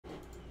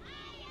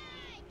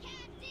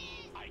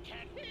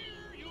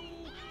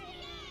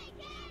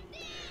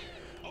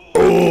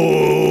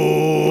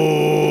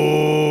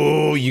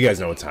guys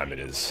know what time it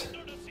is.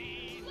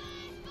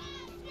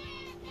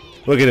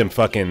 Look at him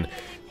fucking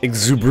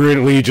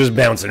exuberantly just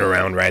bouncing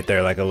around right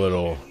there like a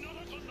little...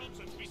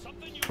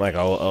 Like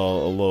a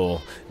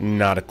little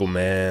nautical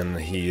man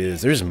he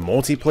is. There's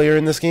multiplayer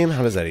in this game?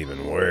 How does that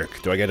even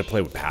work? Do I get to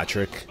play with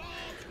Patrick?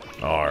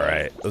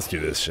 Alright, let's do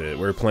this shit.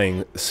 We're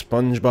playing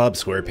SpongeBob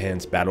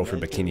SquarePants Battle for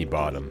Bikini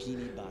Bottom.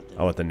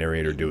 I'll let the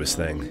narrator do his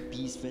thing.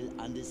 Peaceful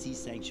undersea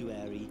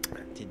sanctuary.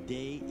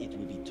 Today it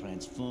will be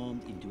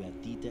transformed into a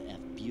theater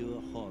of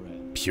pure horror.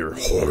 Pure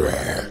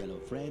horror. Yellow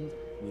friend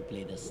will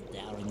play the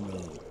starring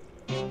role.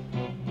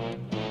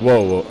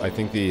 Whoa, I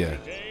think the...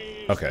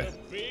 okay.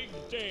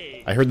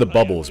 I heard the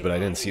bubbles, but I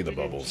didn't see the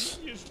bubbles.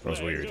 That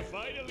was weird.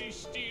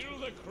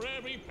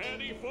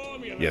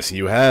 Yes,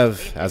 you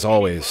have, as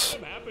always.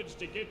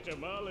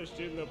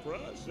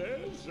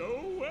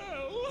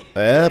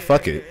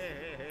 Fuck it.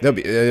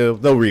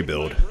 They'll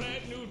rebuild.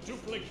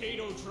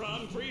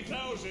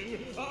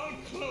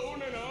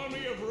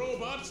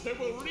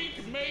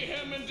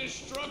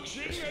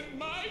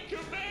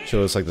 She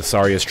looks like the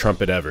sorriest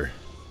trumpet ever.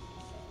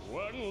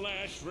 One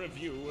last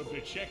review of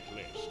the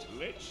checklist.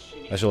 Let's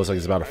see. That shit looks like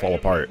it's about to fall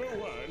apart. Number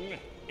 1,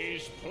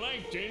 is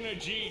Plankton a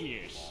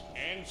genius?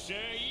 Answer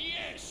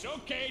yes.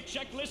 Okay,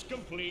 checklist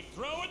complete.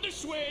 Throw in the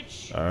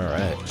switch.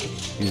 Alright.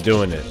 He's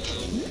doing it.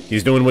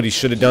 He's doing what he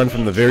should have done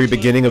from the very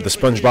beginning of the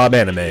SpongeBob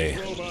anime.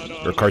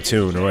 Or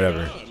cartoon, or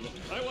whatever.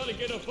 I want to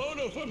get a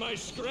photo for my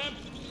scrap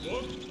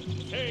book.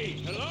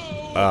 Hey,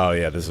 hello? Oh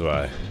yeah, this is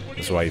why.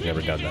 This is why you've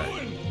never done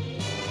that.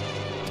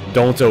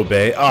 Don't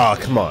obey. Ah,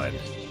 oh, come on.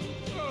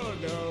 Oh,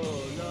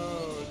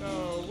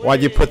 no.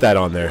 Why'd you put that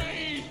on there?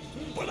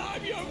 But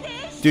I'm your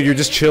best. Dude, you're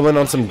just chilling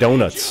on some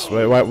donuts.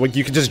 Why,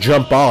 you could just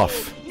jump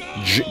off.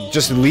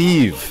 Just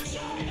leave.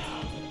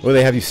 What,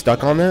 they have you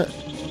stuck on that?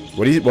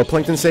 What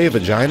Plankton say?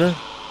 Vagina?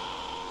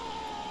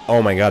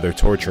 Oh my god, they're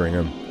torturing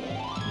him.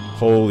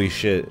 Holy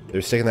shit.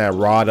 They're sticking that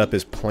rod up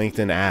his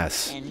Plankton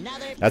ass.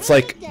 That's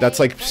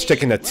like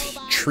sticking a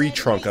tree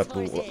trunk up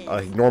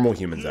a normal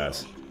human's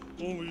ass.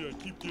 Only I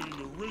keep getting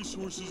the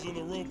racehorses and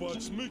the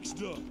robots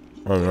mixed up.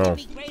 Oh no.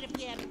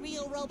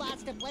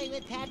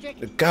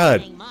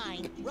 God.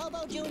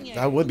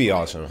 That would be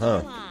awesome,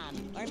 huh?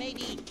 Or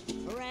maybe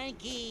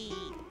Frankie.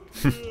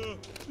 Yeah,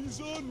 these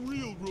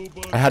unreal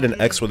robots. I had an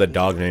ex with a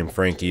dog named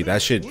Frankie.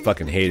 That shit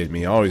fucking hated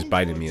me. Always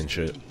biting me and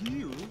shit.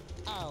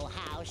 Oh,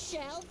 how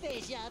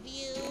shellfish of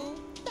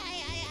you.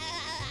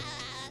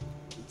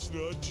 It's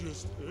not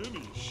just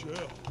any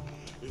shell.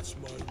 It's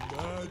my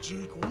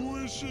magic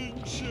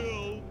wishing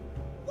shell.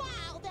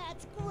 Wow,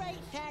 that's great,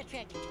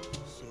 Patrick.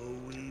 So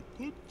we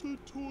put the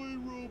toy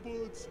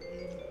robots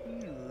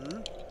in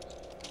here.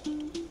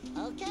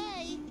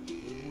 Okay.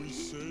 Then we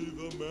say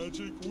the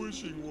magic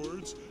wishing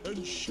words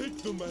and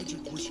shake the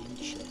magic wishing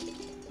shell.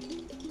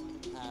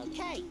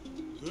 Okay.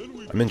 Then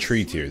we I'm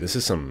intrigued here. This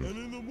is and some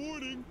in the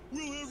morning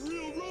we'll have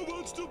real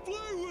robots to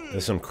play with.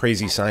 there's some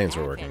crazy science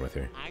we're working with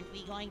here. Aren't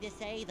we going to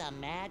say the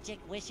magic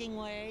wishing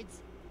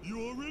words? You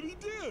already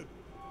did.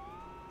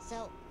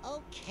 So,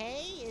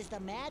 okay is the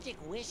magic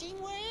wishing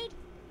word?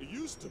 It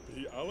used to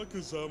be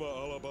Alakazama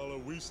Alabala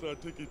Wiesna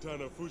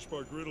Tikitana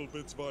Fushbar Griddle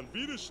Bits von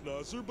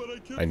Wiederschnauzer, but I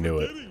kept I knew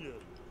it. forgetting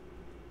it.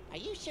 Are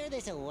you sure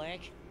this'll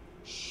work?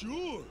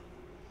 Sure.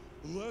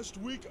 Last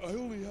week I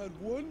only had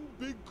one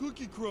big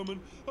cookie crumb and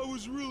I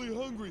was really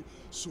hungry,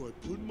 so I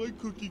put my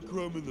cookie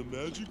crumb in the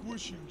magic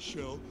wishing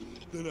shell,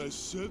 then I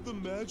said the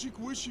magic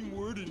wishing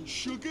word and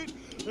shook it,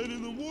 and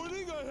in the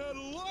morning I had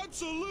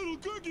lots of little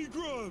cookie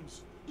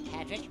crumbs.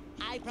 Patrick,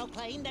 I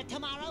proclaim that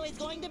tomorrow is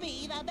going to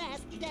be the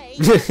best day.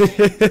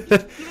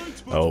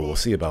 Oh, we'll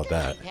see about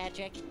that.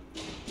 Patrick.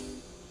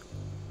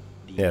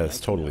 Yeah, it's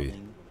totally.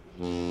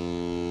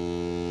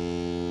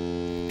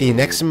 The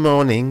next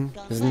morning.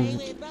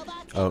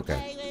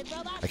 Okay.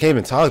 I can't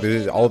even talk,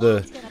 dude. All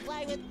the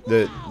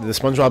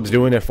SpongeBob's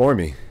doing it for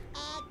me.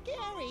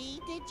 Gary,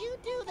 did you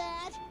do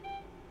that?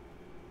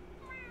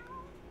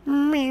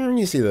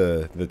 You see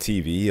the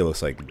TV? It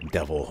looks like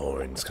devil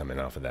horns coming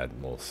off of that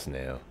little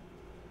snail.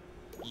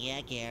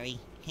 Yeah, Gary.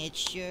 It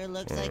sure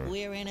looks like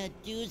we're in a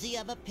doozy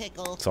of a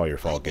pickle. It's all your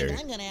fault, I think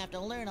Gary. I'm gonna have to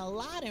learn a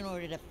lot in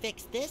order to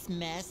fix this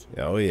mess.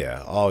 Oh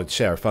yeah. Oh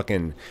shit, our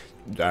fucking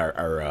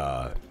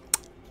our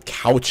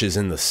couch is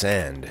in the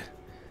sand.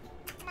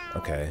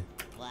 Okay.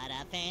 What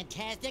a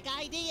fantastic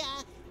idea!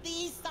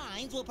 These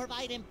signs will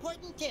provide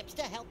important tips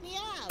to help me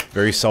out.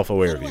 Very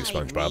self-aware of How you, do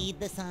I SpongeBob. read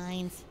the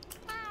signs?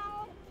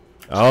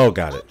 Oh,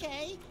 got it.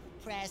 Okay.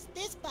 Press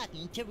this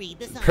button to read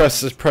the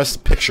signs. Press the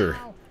picture.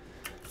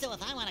 So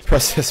if I want to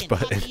Press this talk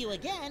button. to you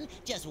again,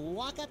 just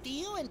walk up to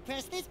you and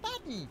press this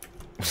button.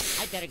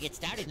 I better get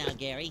started now,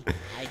 Gary.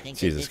 I think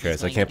Jesus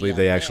Christ, I can't believe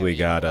they actually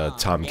got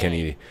Tom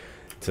Kenny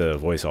to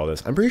voice all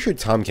this. I'm pretty sure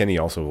Tom Kenny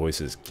also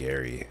voices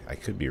Gary. I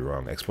could be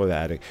wrong. Explore the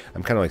attic.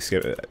 I'm kind of like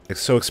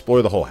so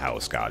explore the whole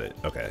house. Got it.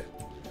 Okay.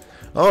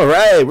 All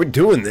right, we're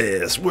doing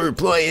this. We're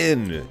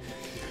playing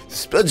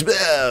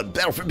SpongeBob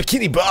Battle for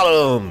Bikini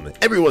Bottom.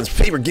 Everyone's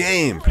favorite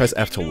game. Press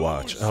F to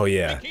watch. Oh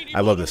yeah, I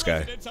love this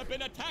guy. This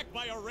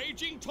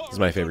is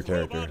my favorite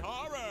character.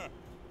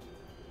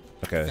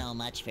 Okay. So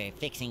much for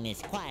fixing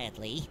this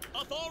quietly.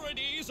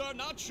 Authorities are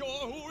not sure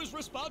who is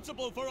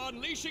responsible for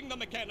unleashing the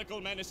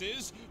mechanical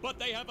menaces, but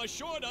they have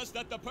assured us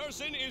that the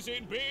person is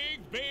in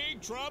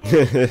big trouble.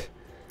 Did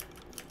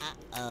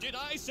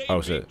I say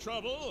big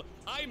trouble?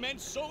 I meant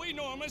so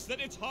enormous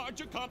that it's hard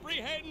to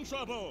comprehend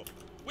trouble.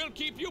 We'll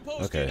keep you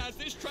posted as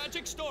this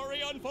tragic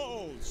story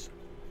unfolds.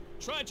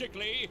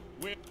 Tragically,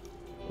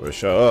 we're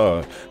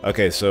sure.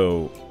 Okay,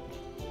 so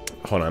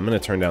hold on. I'm gonna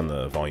turn down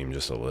the volume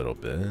just a little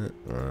bit.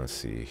 Let's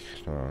see.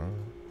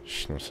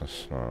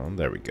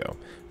 There we go.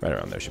 Right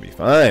around there should be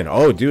fine.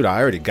 Oh, dude, I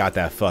already got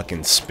that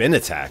fucking spin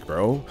attack,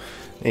 bro.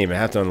 I didn't even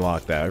have to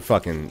unlock that.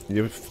 Fuck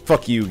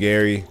you,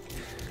 Gary.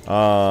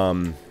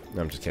 No,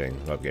 I'm just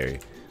kidding. Love Gary.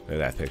 Look at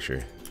that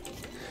picture.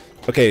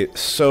 Okay,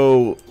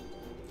 so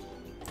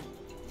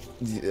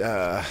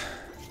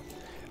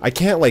I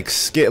can't like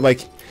skip.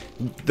 Like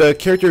the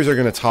characters are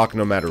gonna talk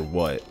no matter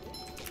what,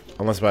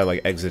 unless if I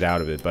like exit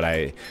out of it. But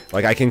I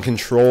can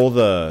control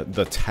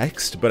the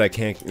text, but I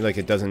can't, like,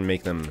 it doesn't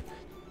make them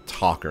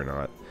talk or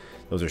not.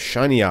 Those are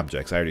shiny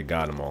objects. I already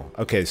got them all.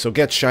 Okay, so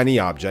get shiny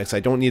objects. I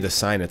don't need a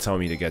sign to tell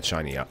me to get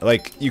shiny.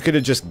 Like, you could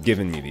have just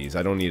given me these.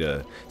 I don't need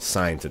a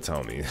sign to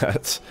tell me.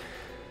 That's.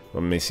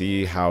 Let me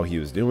see how he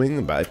was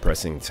doing by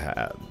pressing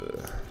tab.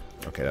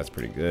 Okay, that's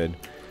pretty good.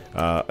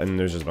 And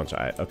there's just a bunch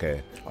of...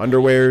 Okay.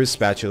 Underwear,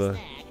 spatula.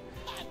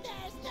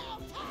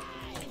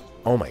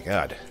 Oh my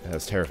god.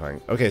 That's terrifying.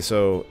 Okay,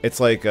 so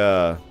it's like...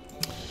 Whoa.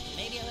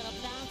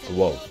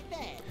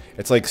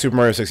 It's like Super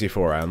Mario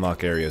 64. I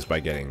unlock areas by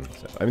getting...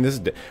 I mean, this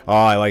is... Oh,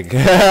 I like...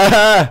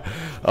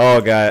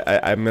 Oh god.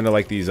 I'm gonna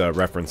like these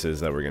references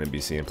that we're gonna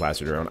be seeing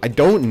plastered around. I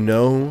don't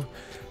know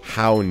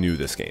how new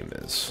this game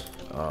is.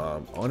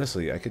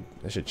 Honestly, I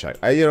should check.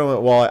 You know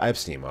what? Well, I have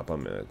Steam up.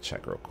 I'm gonna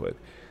check real quick.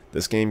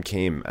 This game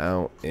came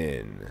out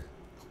in...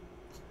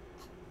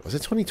 Was it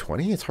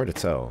 2020? It's hard to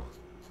tell.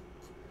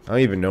 I don't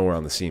even know where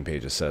on the Steam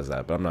page it says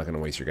that, but I'm not gonna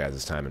waste your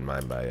guys' time and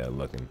mine by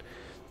looking.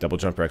 Double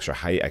jump for extra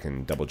height. I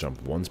can double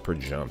jump once per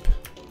jump.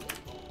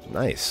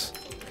 Nice.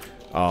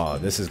 Oh,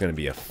 this is gonna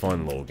be a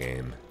fun little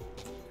game.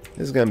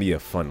 This is gonna be a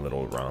fun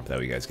little romp that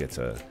we guys get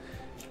to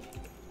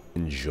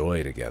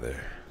enjoy together.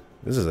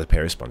 This is a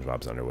pair of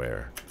SpongeBob's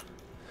underwear.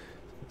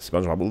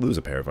 SpongeBob will lose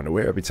a pair of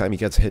underwear every time he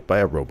gets hit by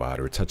a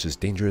robot or touches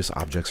dangerous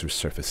objects or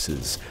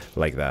surfaces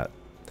like that.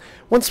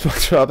 Once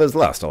SpongeBob has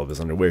lost all of his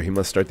underwear, he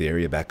must start the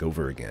area back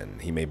over again.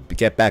 He may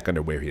get back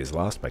underwear he has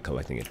lost by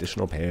collecting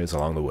additional pairs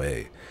along the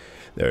way.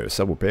 There are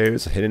several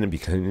pairs hidden in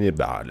Bikini.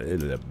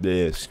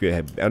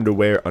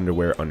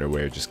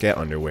 Underwear. Just get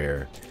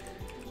underwear.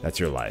 That's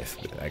your life.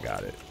 I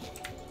got it.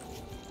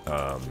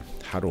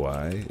 How do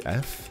I?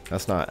 F?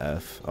 That's not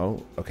F.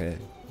 Oh, okay.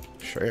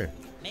 Sure.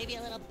 Maybe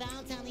a little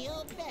bounce on the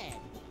old bed.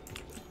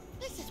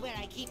 This is where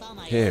I keep all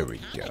my Here we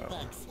comic go.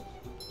 books.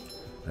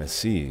 I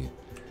see.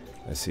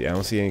 I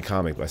don't see any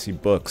comic books. I see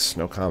books.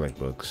 No comic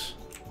books.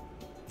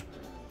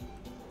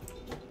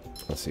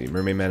 Let's see.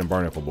 Mermaid Man and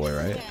Barnacle Boy,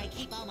 right? This is where I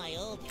keep all my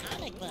old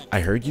comic books.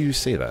 I heard you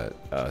say that,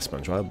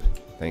 SpongeBob.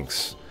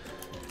 Thanks.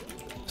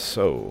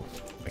 So,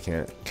 I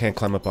can't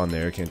climb up on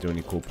there. Can't do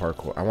any cool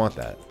parkour. I want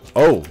that.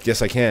 Oh,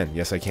 yes I can.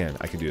 Yes I can.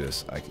 I can do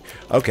this.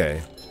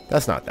 Okay.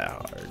 That's not that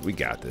hard. We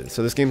got this.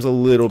 So this game's a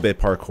little bit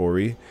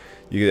parkoury.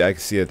 I can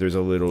see that there's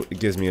a little... It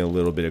gives me a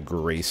little bit of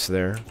grace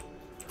there.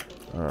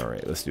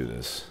 Alright, let's do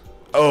this.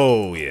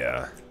 Oh,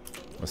 yeah.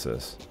 What's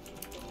this?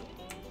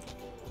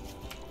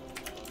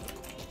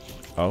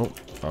 Oh.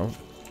 Sometimes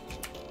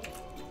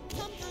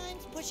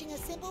pushing a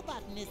simple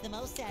button is the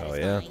most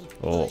satisfying.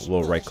 Oh, yeah.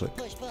 Little right click.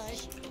 Push,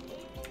 push.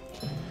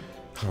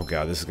 Oh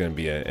god, this is gonna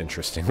be an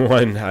interesting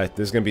one. This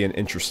is gonna be an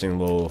interesting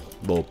little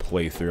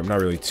playthrough. I'm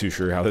not really too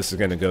sure how this is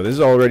gonna go.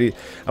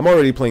 I'm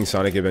already playing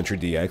Sonic Adventure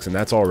DX, and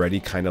that's already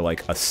kind of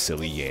like a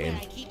silly game.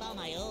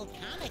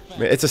 I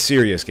mean, it's a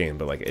serious game,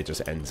 but like it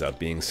just ends up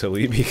being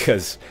silly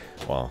because,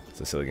 well,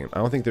 it's a silly game. I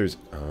don't think there's...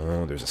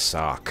 Oh, there's a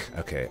sock.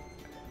 Okay,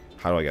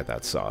 how do I get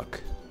that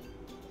sock?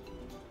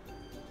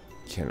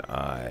 Can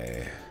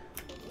I...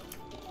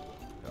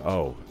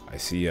 Oh, I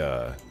see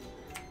a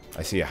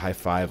high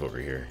five over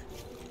here.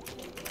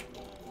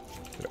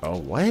 Oh,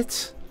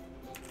 what?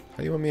 How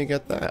do you want me to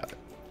get that?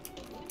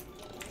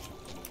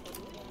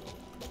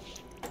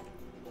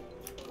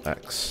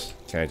 X.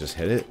 Can I just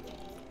hit it?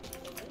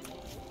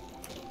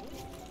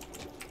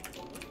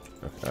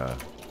 Okay.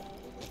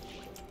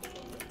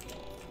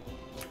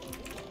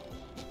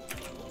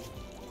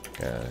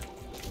 Okay.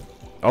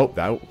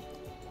 Oh,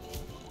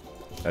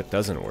 that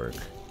doesn't work.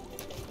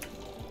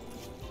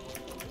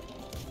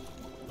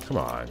 Come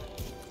on.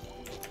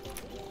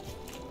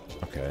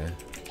 Okay.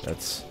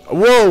 That's...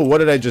 Whoa! What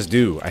did I just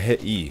do? I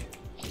hit E.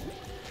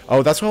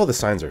 Oh, that's what all the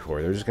signs are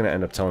for. They're just gonna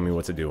end up telling me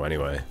what to do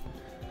anyway.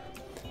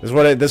 This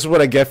is what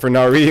I get for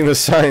not reading the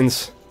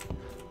signs.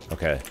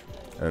 Okay.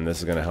 And this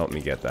is gonna help me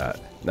get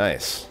that.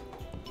 Nice.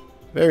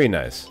 Very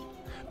nice.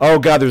 Oh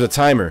god, there's a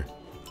timer.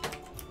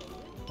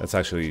 That's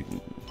actually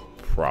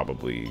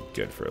probably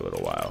good for a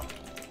little while.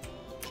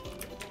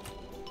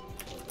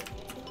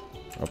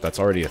 Oh, that's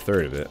already a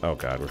third of it. Oh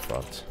god, we're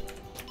fucked.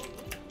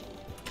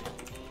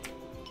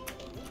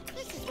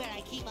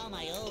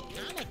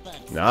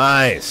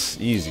 Nice.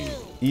 Easy.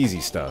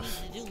 Easy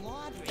stuff. To do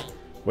laundry.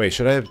 Wait,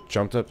 should I have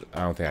jumped up?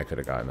 I don't think I could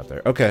have gotten up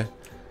there. Okay.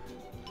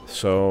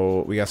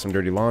 So, we got some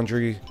dirty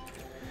laundry.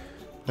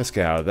 Let's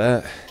get out of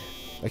that.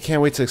 I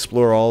can't wait to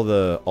explore all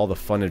the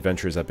fun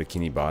adventures that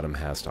Bikini Bottom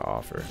has to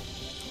offer.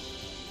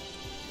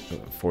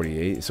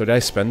 48. So did I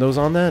spend those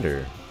on that,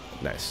 or?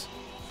 Nice.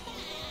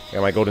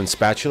 Got my golden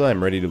spatula.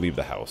 I'm ready to leave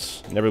the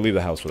house. Never leave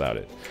the house without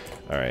it.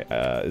 Alright,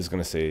 this is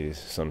going to say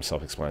some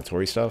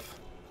self-explanatory stuff.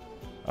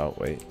 Oh,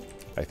 wait.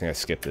 I think I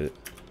skipped it.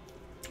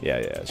 Yeah,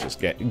 it's just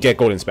get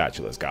golden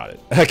spatulas. Got it.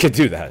 I could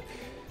do that.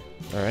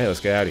 Alright, let's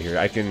get out of here.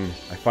 I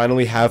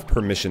finally have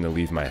permission to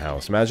leave my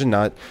house. Imagine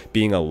not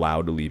being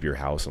allowed to leave your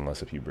house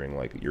unless if you bring,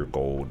 like, your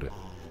gold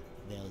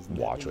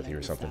watch with you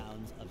or something.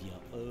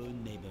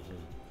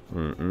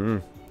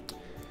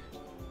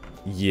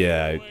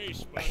 Yeah,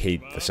 I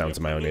hate the sounds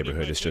of my own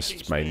neighborhood. It's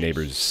just my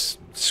neighbors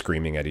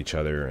screaming at each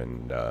other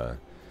and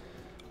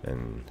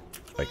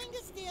like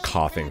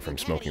coughing from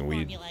smoking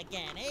weed.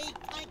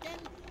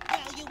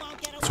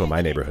 That's what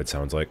my neighborhood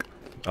sounds like.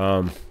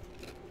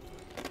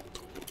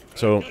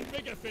 So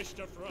bigger fish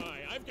to fry.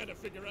 I've got to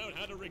figure out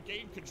how to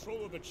regain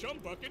control of the chum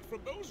bucket from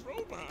those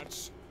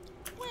robots.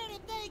 Where did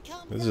they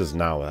come this is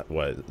not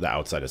what the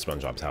outside of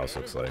SpongeBob's house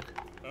looks like.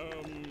 I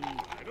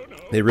don't know.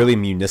 They really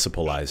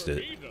municipalized it.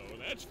 Me, though,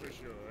 that's for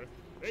sure.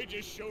 They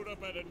just showed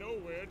up out of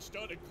nowhere and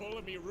started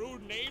calling me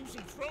rude names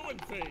and throwing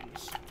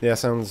things. Yeah,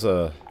 sounds.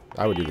 I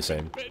would do the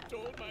same. Bent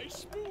all my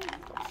spoons.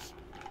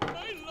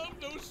 I love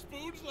those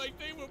spoons like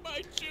they were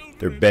my children.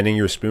 They're bending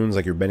your spoons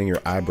like you're bending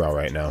your eyebrow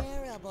right now.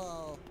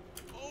 Terrible.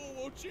 Oh,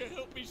 won't you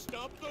help me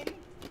stop them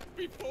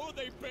before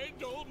they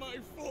bend all my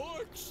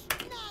forks?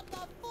 Not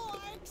the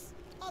forks.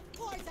 Of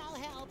course I'll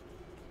help.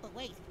 But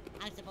wait,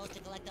 I'm supposed to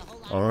collect a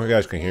whole lot. I don't know if you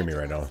guys can hear me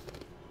right now.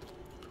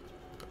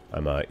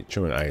 I'm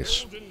chewing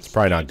ice. It's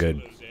probably not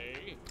good.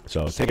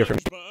 So take it from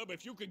me. Bob,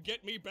 if you could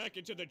get me back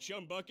into the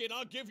chum bucket,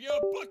 I'll give you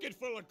a bucket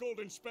full of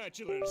golden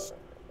spatulas.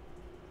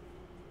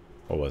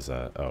 What was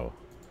that? Oh.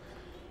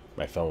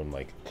 My phone,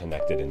 like,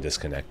 connected and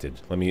disconnected.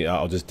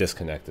 I'll just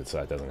disconnect it so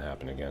that doesn't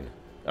happen again.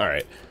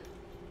 Alright.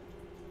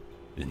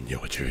 In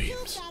your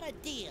dreams. You got a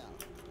deal.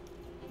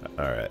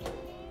 Alright.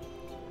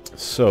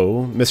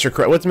 So, what's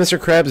Mr.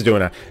 Krabs doing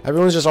now?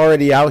 Everyone's just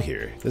already out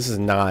here. This is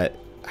not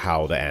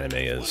how the anime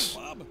is.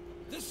 Bob,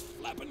 this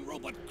flapping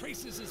robot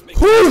crisis is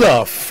Who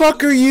the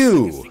fuck are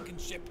you?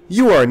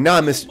 You are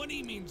not Mr.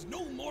 Money means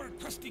no more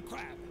Krusty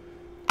Krab.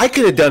 I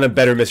could have done a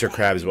better Mr.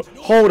 Krabs.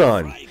 Hold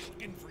on.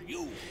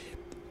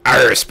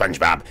 Arr,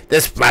 SpongeBob.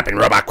 This flapping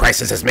robot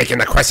crisis is making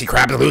the Krusty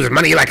Krabs lose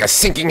money like a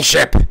sinking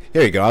ship.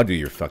 Here you go. I'll do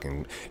your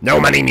fucking... No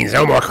money means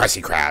no more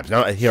Krusty Krabs.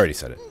 No, he already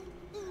said it.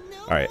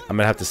 Alright, I'm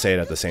gonna have to say it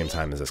at the same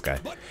time as this guy.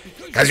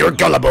 Because you're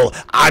gullible,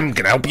 I'm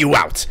gonna help you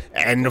out.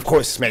 And, of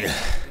course, I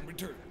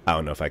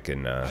don't know if I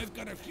can,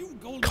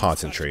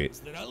 concentrate.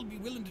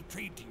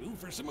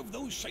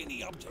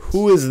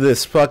 Who is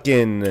this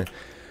fucking...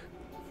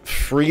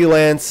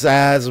 freelance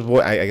as...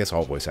 I guess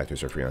all voice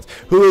actors are freelance.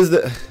 Who is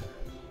the...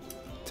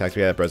 Attack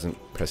me at present,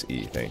 press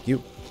E, thank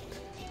you.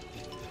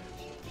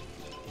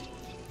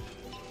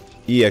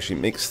 E actually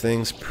makes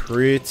things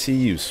pretty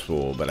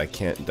useful, but I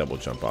can't double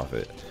jump off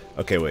it.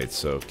 Okay, wait,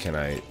 so can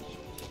I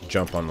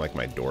jump on, like,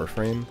 my door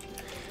frame?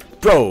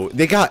 Bro,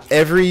 they got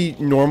every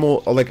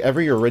normal, like,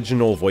 every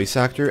original voice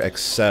actor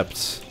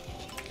except...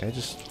 Can I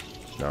just...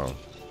 No.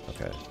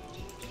 Okay.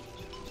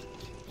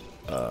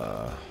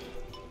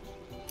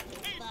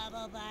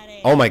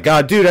 Oh my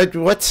god, dude,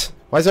 what?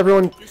 Why is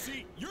everyone...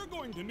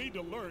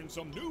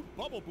 Some new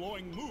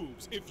bubble-blowing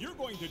moves if you're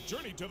going to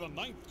journey to the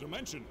 9th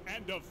dimension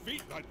and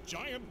defeat the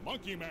giant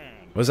monkey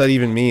man. What does that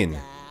even mean?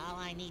 All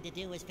I need to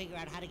do is figure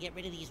out how to get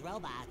rid of these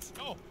robots.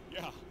 Oh,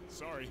 yeah,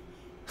 sorry.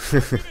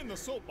 I've been in the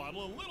soap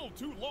bottle a little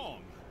too long.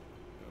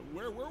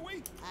 Where were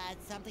we?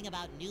 Something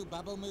about new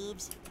bubble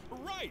moves.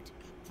 Right.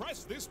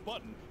 Press this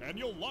button and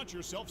you'll launch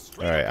yourself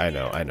straight. Alright, I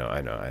know.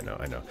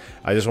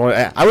 I just want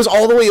I was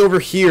all the way over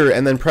here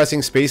and then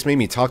pressing space made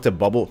me talk to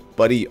Bubble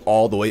Buddy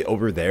all the way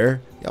over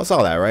there. Y'all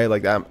saw that, right?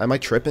 Like, am I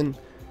tripping?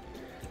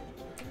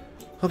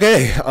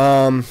 Okay,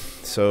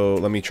 so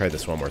let me try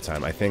this one more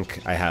time. I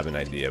think I have an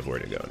idea of where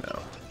to go now.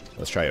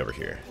 Let's try over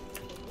here.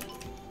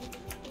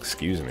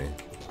 Excuse me.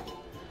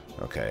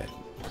 Okay.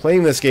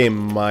 Playing this game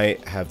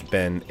might have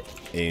been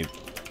a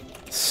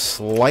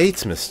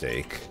slight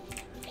mistake.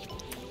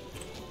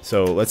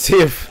 So let's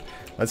see if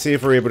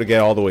we're able to get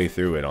all the way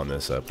through it on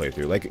this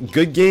playthrough. Like,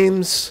 good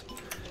games,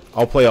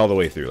 I'll play all the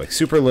way through. Like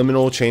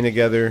Superliminal, Chain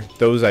Together,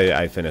 those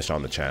I finished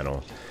on the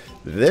channel.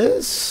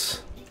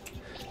 This,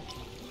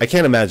 I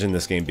can't imagine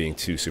this game being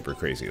too super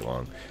crazy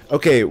long.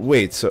 Okay,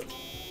 wait, so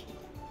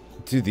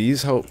do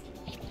these help?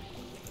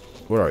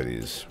 What are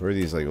these? What are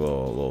these, like,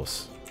 little? Do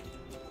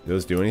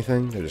those do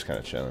anything? They're just kind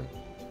of chilling.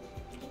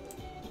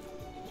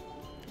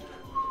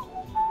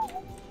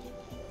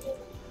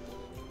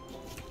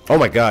 Oh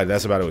my god,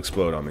 that's about to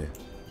explode on me.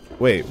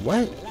 Wait,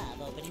 what?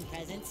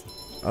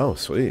 Oh,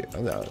 sweet.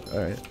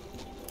 Alright.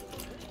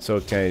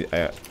 So can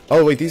I...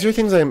 oh, wait, these are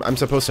things I'm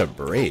supposed to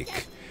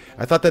break.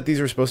 I thought that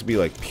these were supposed to be,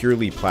 like,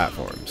 purely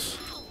platforms.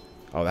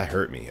 Oh, that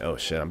hurt me. Oh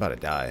shit, I'm about to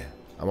die.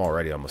 I'm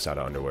already almost out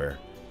of underwear.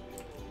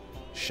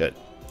 Shit.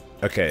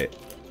 Okay.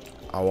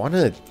 I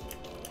wanna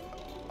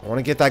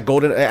get that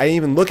golden. I didn't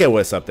even look at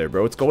what's up there,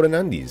 bro. It's golden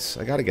undies.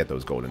 I gotta get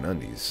those golden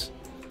undies.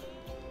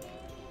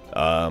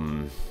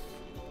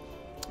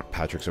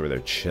 Patrick's over there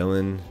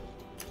chilling.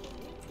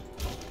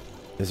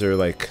 Is there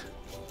like...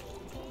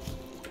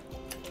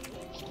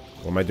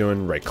 What am I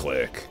doing? Right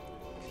click.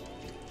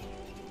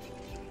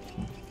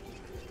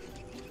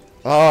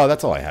 Oh,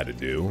 that's all I had to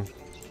do.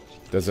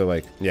 Does it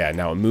like... Yeah,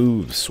 now it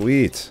moves.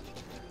 Sweet.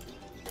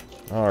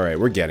 Alright,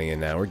 we're getting it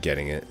now. We're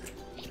getting it.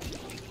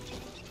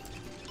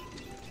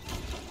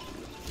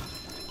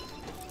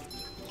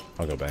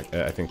 I'll go back.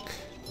 I think...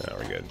 No,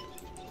 we're good.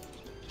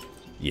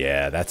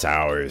 Yeah, that's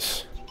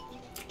ours.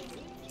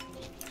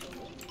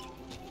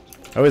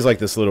 I always like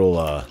this little,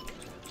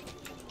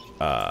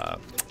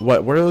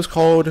 what are those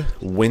called?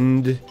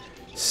 Wind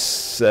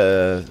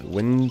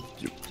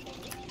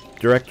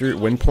director,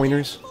 wind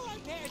pointers?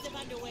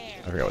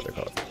 I forgot what they're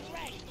called.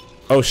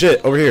 Oh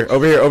shit, over here,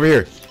 over here, over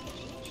here.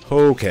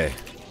 Okay.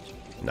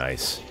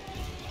 Nice.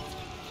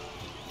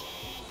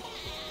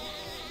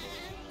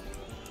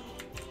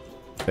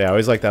 Yeah, I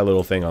always like that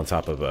little thing on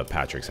top of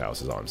Patrick's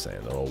house is all I'm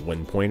saying. The little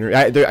wind pointer.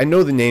 I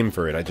know the name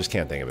for it, I just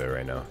can't think of it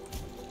right now.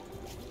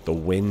 The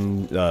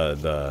wind,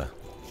 the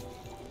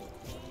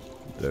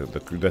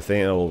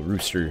thing, little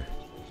rooster.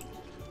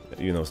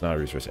 Even though it's not a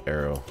rooster, it's an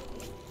arrow.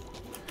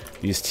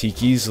 These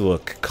tikis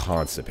look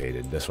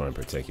constipated. This one in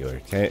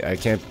particular. I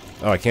can't.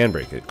 Oh, I can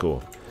break it.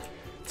 Cool.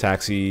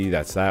 Taxi.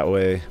 That's that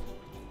way.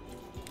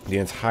 The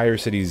entire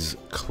city's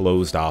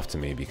closed off to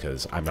me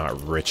because I'm not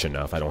rich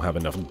enough. I don't have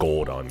enough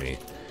gold on me.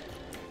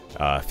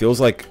 Feels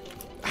like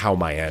how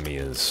Miami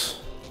is.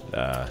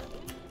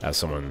 As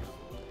someone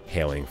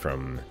hailing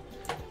from.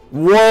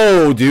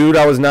 Whoa, dude!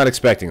 I was not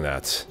expecting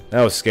that.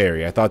 That was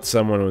scary. I thought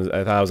someone was.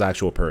 I thought it was an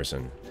actual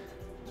person.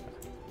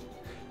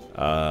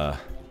 I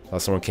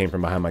thought someone came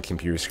from behind my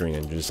computer screen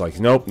and just like,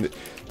 nope,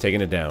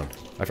 taking it down.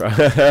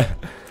 I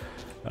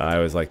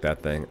always like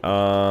that thing.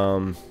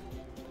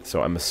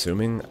 So I'm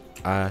assuming.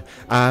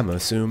 I'm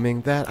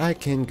assuming that I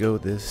can go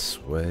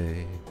this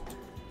way.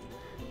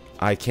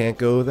 I can't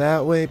go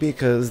that way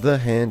because the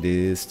hand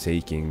is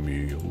taking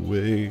me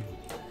away.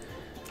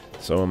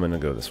 So I'm gonna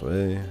go this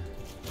way.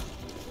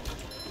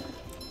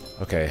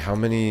 Okay, how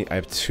many? I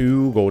have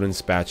 2 golden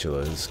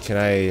spatulas. Can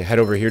I head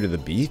over here to the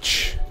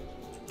beach?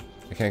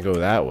 I can't go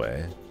that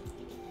way.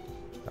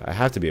 I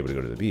have to be able to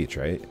go to the beach,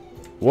 right?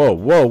 Whoa,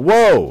 whoa,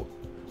 whoa!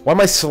 Why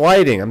am I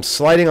sliding? I'm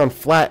sliding on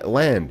flat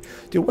land.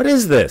 Dude, what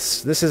is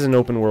this? This isn't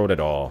open world at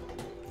all.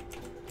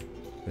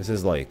 This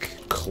is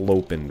like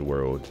clopened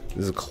world.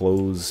 This is a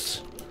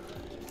closed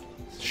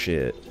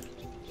shit.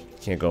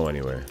 Can't go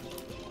anywhere.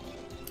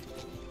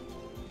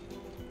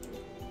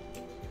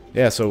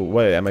 Yeah, so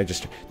what am I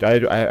just... I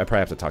probably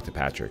have to talk to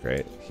Patrick,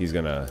 right? He's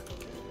gonna...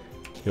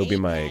 He'll be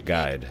my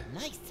guide.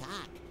 Nice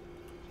sock.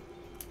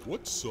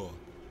 What sock?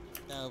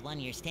 The one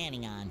you're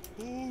standing on.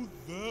 Oh,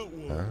 that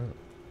one.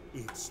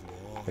 It's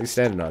lost. He's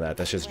standing on that.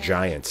 That's just Well,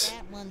 giant.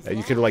 that one's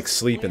You could like lost.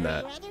 sleep in Where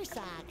are that. your other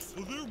socks?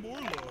 Well, they're more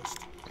lost.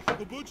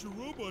 A bunch of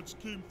robots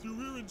came through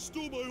here and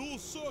stole my whole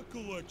sock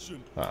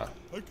collection. Huh.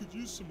 I could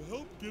use some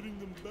help getting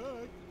them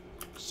back.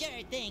 Sure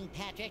thing,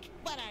 Patrick.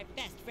 What are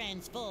best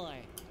friends for?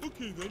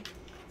 Okay then.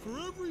 For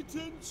every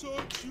 10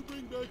 socks you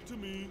bring back to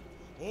me,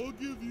 I'll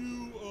give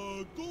you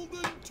a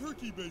golden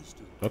turkey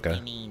baster. Okay.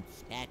 You mean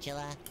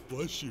spatula?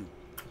 Bless you.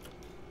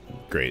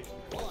 Great.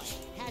 Boy,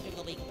 Patrick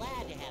will be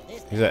glad to have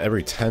this. He's at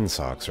every 10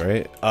 socks,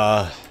 right?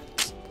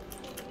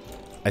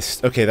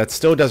 Okay, that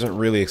still doesn't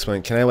really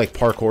explain. Can I like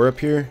parkour up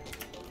here?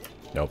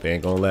 Nope, they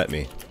ain't gonna let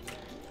me.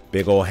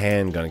 Big ol'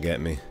 hand gonna get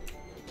me.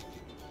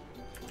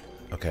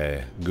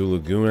 Okay, Goo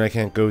Lagoon I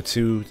can't go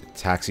to.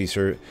 Taxi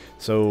sir.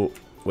 So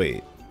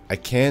wait, I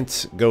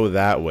can't go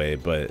that way,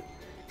 but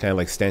can I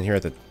like stand here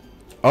at the...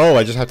 Oh,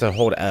 I just have to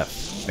hold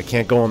F. I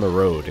can't go on the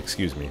road,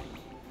 excuse me.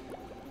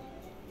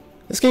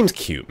 This game's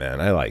cute, man.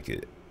 I like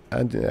it.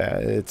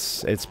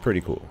 It's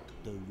pretty cool.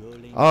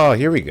 Oh,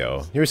 here we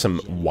go. Here's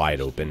some wide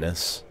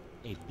openness.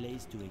 A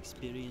place to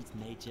experience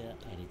nature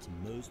at its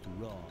most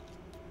raw,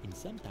 and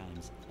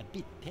sometimes a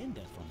bit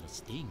tender from the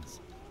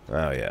stings.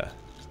 Oh, yeah.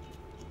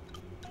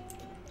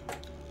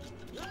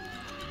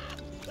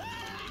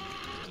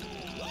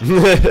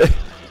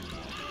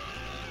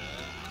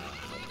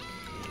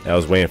 I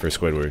was waiting for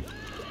Squidward.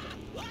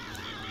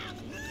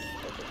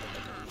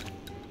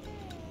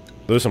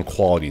 Those are some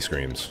quality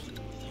screams.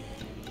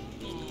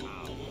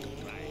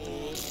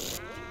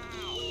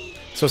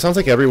 So it sounds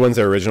like everyone's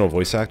their original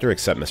voice actor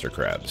except Mr.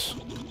 Krabs.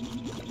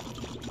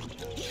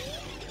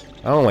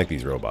 I don't like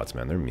these robots,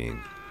 man. They're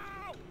mean.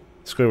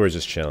 Squidward's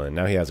just chilling.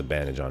 Now he has a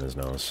bandage on his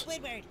nose.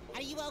 Squidward,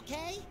 are you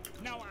okay?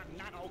 No, I'm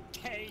not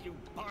okay, you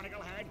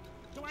barnacle head.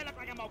 Do I look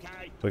like I'm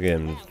okay? Look at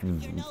him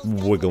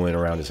wiggling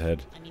around his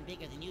head. I mean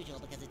bigger than usual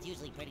because it's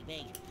usually pretty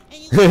big.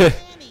 And you got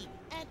Sammy,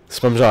 and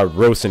SpongeBob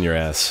roasting your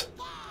ass.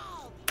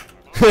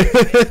 wow!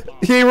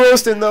 He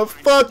roasting the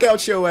fuck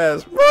out your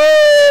ass.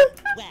 Well,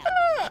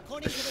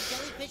 according to the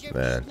Jellyfisher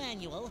Man. Book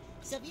Manual,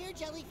 Severe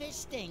jellyfish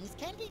stings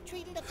can be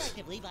treated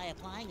effectively by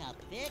applying a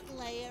thick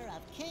layer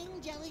of king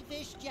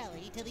jellyfish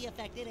jelly to the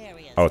affected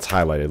areas. Oh, it's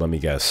highlighted. Let me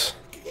guess.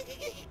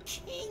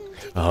 King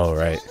Oh,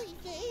 right.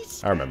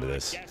 jellyfish. I remember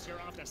this. Guess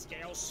you're off to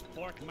scale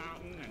Spork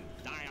Mountain and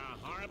die a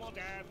horrible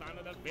death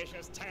under the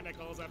vicious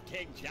tentacles of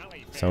King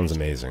Jellyfish. Sounds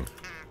amazing.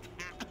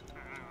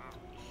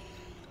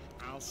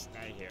 I'll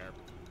stay here,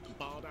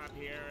 balled up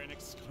here in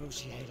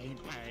excruciating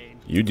pain.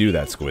 You do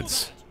that,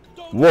 Squids.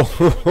 Don't Whoa.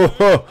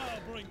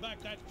 I'll bring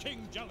back that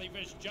king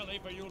jellyfish jelly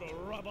for you to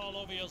rub all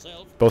over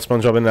yourself. Both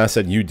SpongeBob and I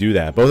said you do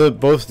that. Both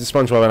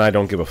SpongeBob and I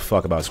don't give a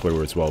fuck about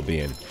Squidward's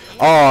well-being.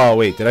 Oh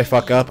wait, did I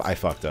fuck up? I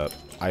fucked up.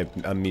 I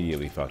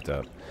immediately fucked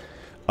up.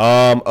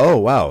 Oh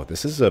wow,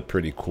 this is a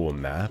pretty cool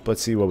map.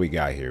 Let's see what we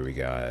got here. We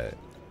got.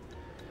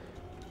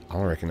 I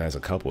don't recognize a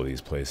couple of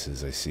these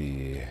places. I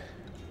see.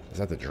 Is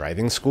that the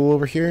driving school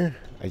over here?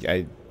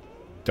 I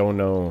don't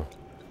know.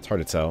 It's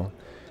hard to tell.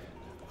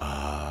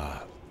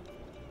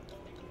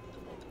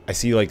 I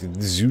see like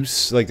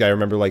Zeus. Like I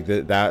remember like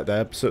that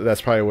episode.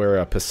 That's probably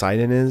where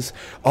Poseidon is.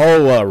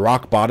 Oh,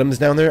 Rock Bottom's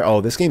down there.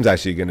 Oh, this game's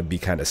actually gonna be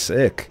kind of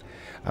sick.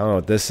 I don't know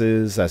what this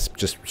is. That's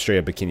just straight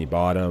up Bikini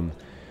Bottom.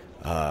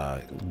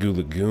 Goo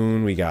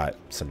Lagoon. We got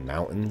some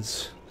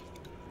mountains.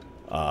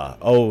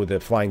 Oh,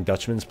 the Flying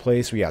Dutchman's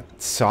place. We got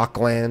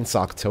Sockland,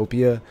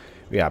 Socktopia.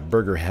 We got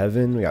Burger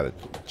Heaven. We got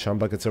the Chum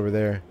Buckets over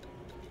there.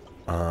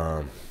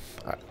 I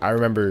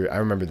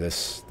remember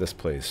this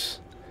place.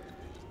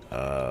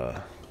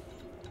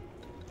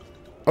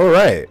 All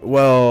right.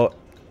 Well.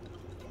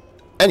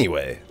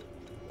 Anyway,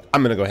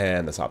 I'm gonna go ahead and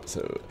end this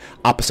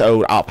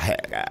episode off here,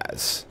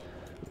 guys.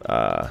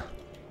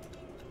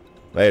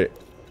 Later.